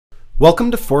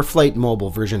Welcome to ForeFlight Mobile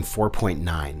version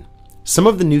 4.9. Some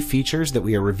of the new features that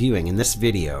we are reviewing in this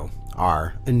video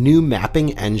are a new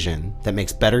mapping engine that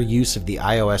makes better use of the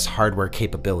iOS hardware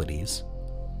capabilities,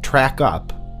 track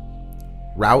up,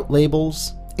 route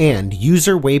labels, and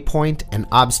user waypoint and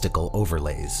obstacle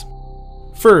overlays.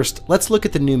 First, let's look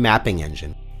at the new mapping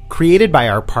engine. Created by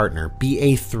our partner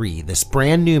BA3, this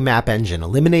brand new map engine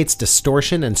eliminates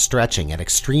distortion and stretching at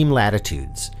extreme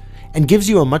latitudes and gives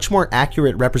you a much more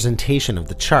accurate representation of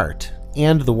the chart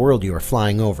and the world you are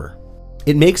flying over.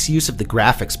 It makes use of the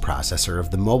graphics processor of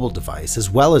the mobile device as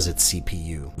well as its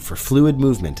CPU for fluid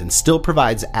movement and still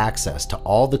provides access to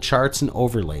all the charts and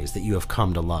overlays that you have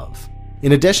come to love.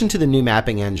 In addition to the new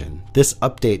mapping engine, this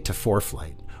update to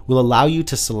ForeFlight will allow you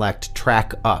to select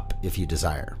Track Up if you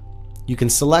desire. You can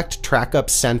select Track Up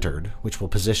Centered, which will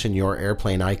position your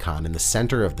airplane icon in the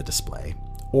center of the display,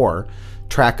 or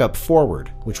Track Up Forward,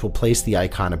 which will place the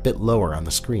icon a bit lower on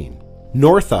the screen.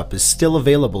 North Up is still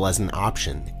available as an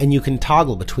option, and you can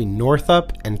toggle between North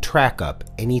Up and Track Up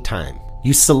anytime.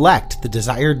 You select the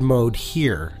desired mode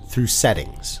here through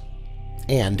Settings,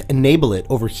 and enable it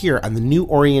over here on the new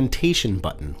Orientation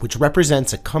button, which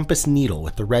represents a compass needle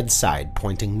with the red side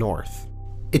pointing north.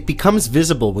 It becomes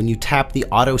visible when you tap the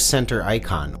Auto Center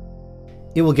icon.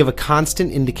 It will give a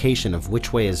constant indication of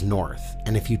which way is north,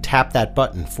 and if you tap that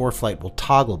button, ForeFlight will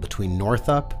toggle between North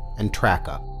Up and Track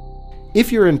Up.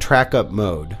 If you're in Track Up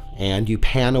mode, and you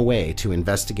pan away to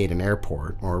investigate an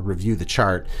airport or review the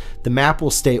chart, the map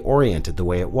will stay oriented the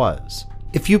way it was.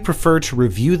 If you prefer to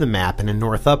review the map in a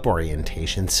North Up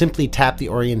orientation, simply tap the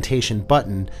Orientation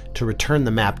button to return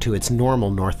the map to its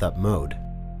normal North Up mode.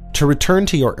 To return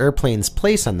to your airplane's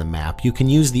place on the map, you can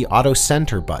use the Auto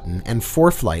Center button, and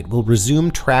ForeFlight will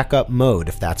resume Track Up mode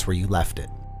if that's where you left it.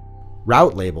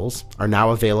 Route labels are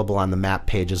now available on the map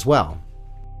page as well.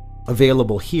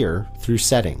 Available here through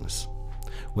Settings.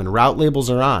 When route labels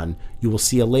are on, you will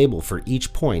see a label for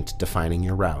each point defining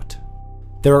your route.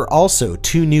 There are also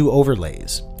two new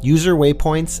overlays, user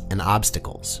waypoints and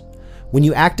obstacles. When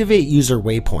you activate user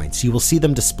waypoints, you will see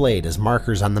them displayed as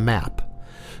markers on the map.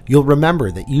 You'll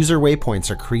remember that user waypoints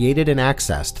are created and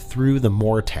accessed through the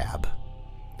More tab.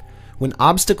 When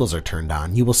obstacles are turned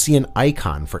on, you will see an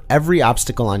icon for every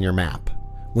obstacle on your map.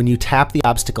 When you tap the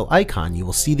obstacle icon, you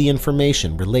will see the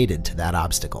information related to that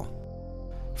obstacle.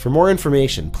 For more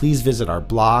information, please visit our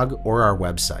blog or our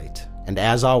website. And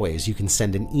as always, you can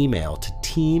send an email to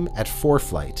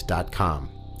team@foreflight.com.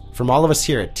 From all of us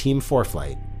here at Team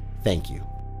ForeFlight, thank you.